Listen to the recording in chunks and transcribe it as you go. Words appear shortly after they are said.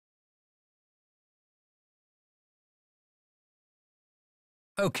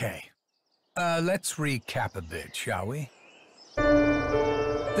Okay, let's recap a bit, shall we?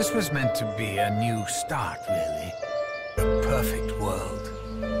 This was meant to be a new start, really. A perfect world.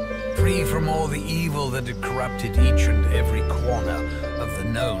 Free from all the evil that had corrupted each and every corner of the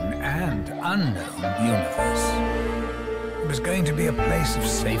known and unknown universe. It was going to be a place of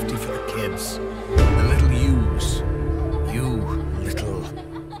safety for the kids, the little yous. You little...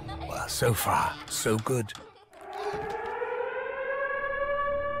 Well, so far, so good.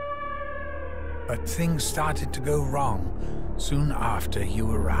 But things started to go wrong soon after you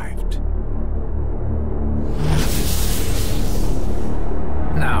arrived.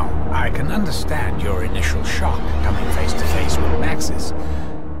 Now, I can understand your initial shock coming face to face with Maxis,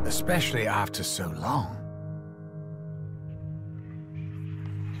 especially after so long.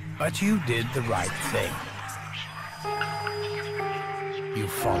 But you did the right thing. You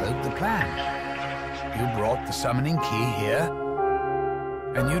followed the plan. You brought the summoning key here,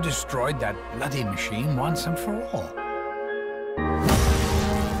 and you destroyed that bloody machine once and for all.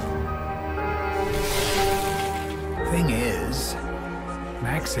 Thing is,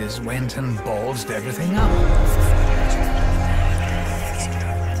 Maxis went and ballsed everything up.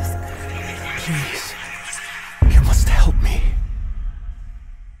 Please, you must help me.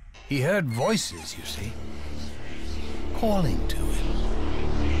 He heard voices, you see, calling to him.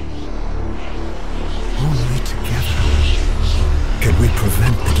 Only together can we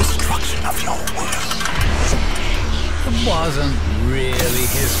prevent the destruction of your world. It wasn't really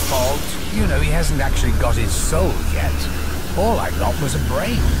his fault. You know, he hasn't actually got his soul yet. All I got was a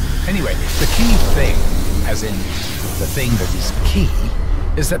brain. Anyway, the key thing, as in the thing that is key,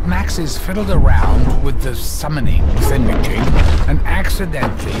 is that Maxis fiddled around with the summoning thingamajig and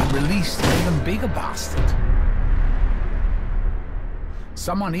accidentally released an even bigger bastard.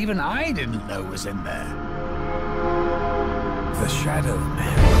 Someone even I didn't know was in there. The Shadow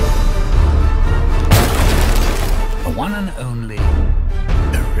Man. The one and only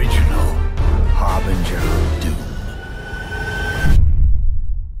original Harbinger of Doom.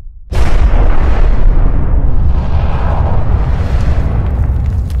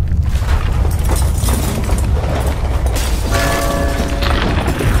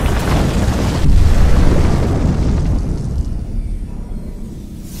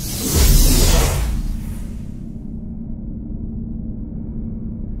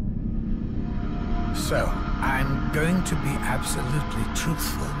 So, I'm going to be absolutely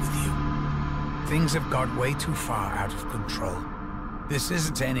truthful with you. Things have got way too far out of control. This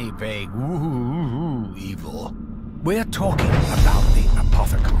isn't any vague woo-hoo evil. We're talking about the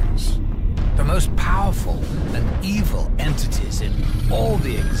Apothicons. The most powerful and evil entities in all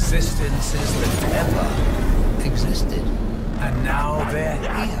the existences that ever existed. And now they're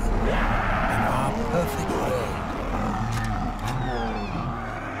here, in our perfect world.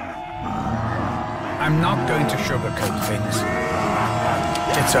 I'm not going to sugarcoat things.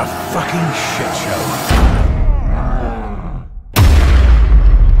 It's a fucking shit show.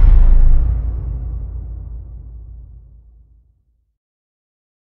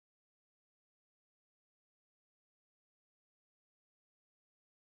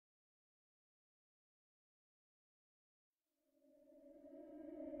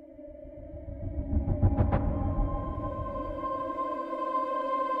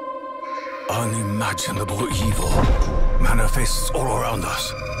 Unimaginable evil manifests all around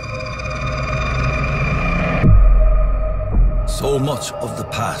us. So much of the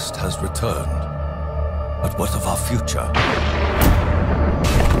past has returned, but what of our future?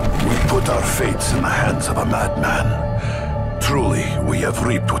 We put our fates in the hands of a madman. Truly, we have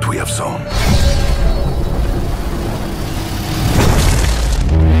reaped what we have sown.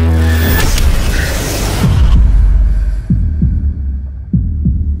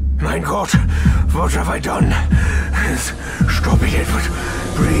 Mein Gott, what have I done? Stop it, Edward.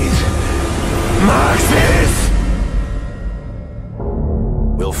 Breathe. Maxis!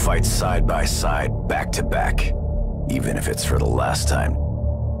 We'll fight side by side, back to back. Even if it's for the last time.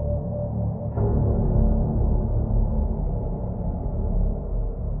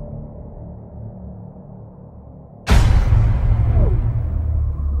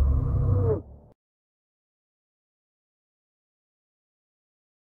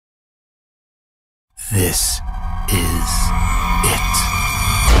 This is it.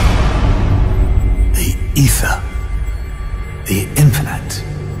 The ether. The infinite.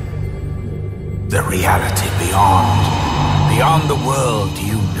 The reality beyond. Beyond the world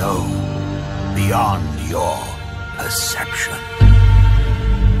you know. Beyond your perception.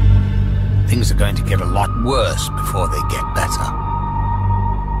 Things are going to get a lot worse before they get better.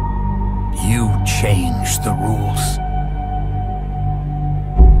 You changed the rules.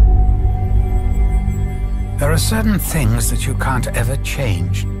 There are certain things that you can't ever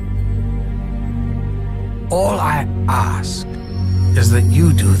change. All I ask is that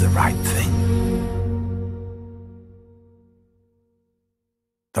you do the right thing.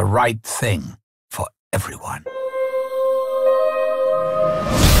 The right thing for everyone.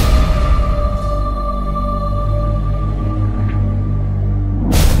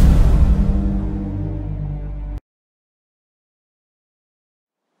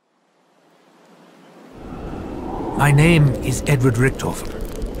 My name is Edward Richtofen,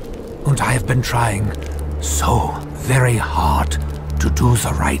 and I have been trying so very hard to do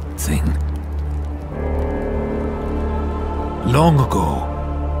the right thing. Long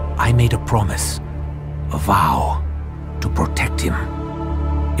ago, I made a promise, a vow, to protect him.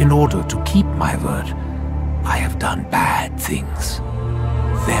 In order to keep my word, I have done bad things.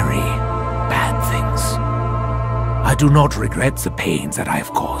 Very bad things. I do not regret the pain that I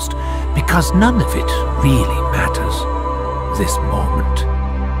have caused, because none of it really matters. This moment,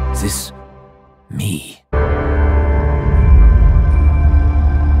 this me.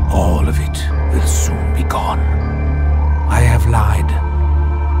 All of it will soon be gone. I have lied.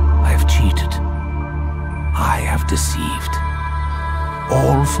 I have cheated. I have deceived.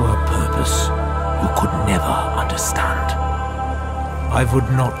 All for a purpose you could never understand. I would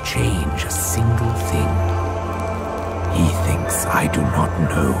not change a single thing. He thinks I do not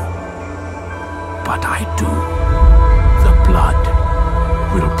know, but I do. The blood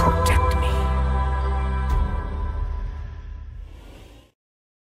will protect me.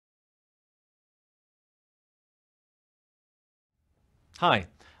 Hi,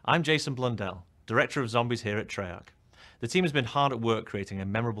 I'm Jason Blundell, Director of Zombies here at Treyarch. The team has been hard at work creating a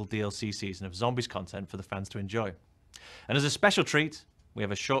memorable DLC season of Zombies content for the fans to enjoy. And as a special treat, we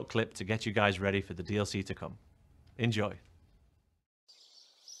have a short clip to get you guys ready for the DLC to come. Enjoy.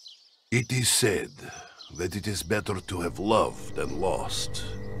 It is said that it is better to have loved and lost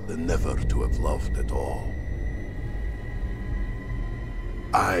than never to have loved at all.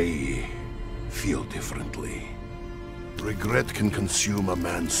 I feel differently. Regret can consume a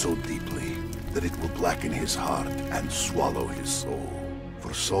man so deeply that it will blacken his heart and swallow his soul.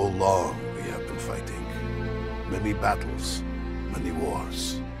 For so long we have been fighting. Many battles, many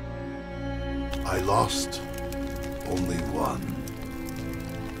wars. I lost only one.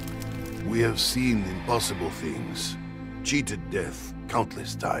 We have seen impossible things, cheated death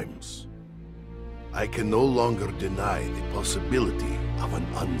countless times. I can no longer deny the possibility of an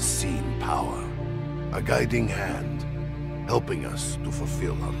unseen power, a guiding hand, helping us to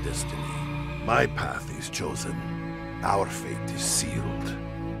fulfill our destiny. My path is chosen, our fate is sealed.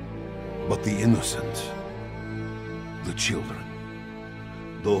 But the innocent, the children,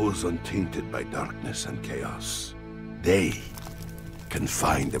 those untainted by darkness and chaos, they can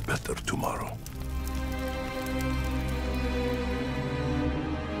find a better tomorrow.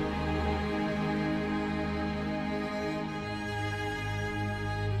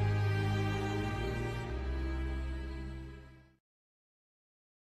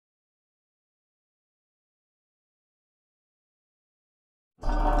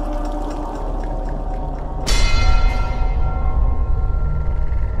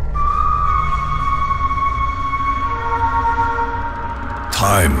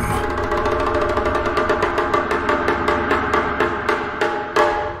 Time.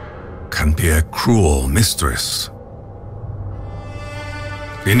 Can be a cruel mistress.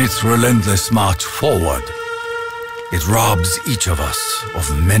 In its relentless march forward, it robs each of us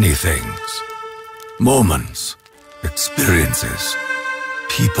of many things. Moments, experiences,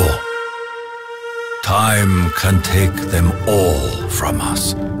 people. Time can take them all from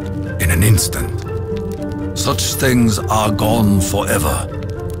us in an instant. Such things are gone forever,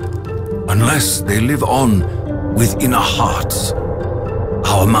 unless they live on within our hearts,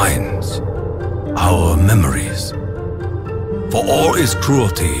 our minds, our memories. For all its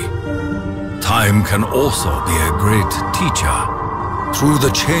cruelty, time can also be a great teacher. Through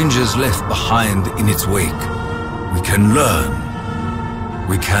the changes left behind in its wake, we can learn,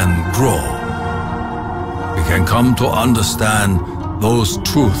 we can grow, we can come to understand those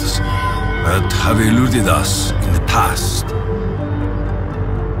truths that have eluded us in the past.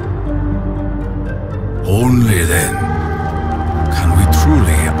 Only then can we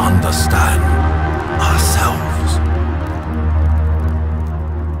truly understand ourselves.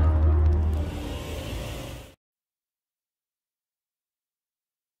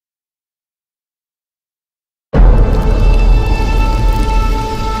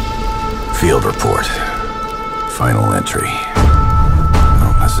 Field report. Final entry.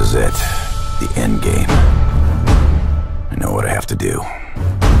 Well, this is it. The end game. I know what I have to do.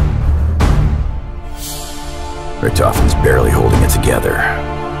 Richtofen's barely holding it together.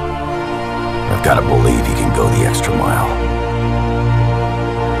 I've got to believe he can go the extra mile.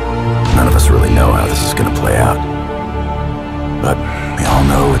 None of us really know how this is going to play out. But we all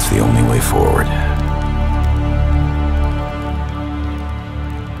know it's the only way forward.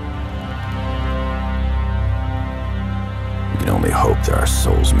 We can only hope that our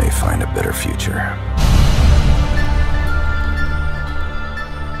souls may find a better future.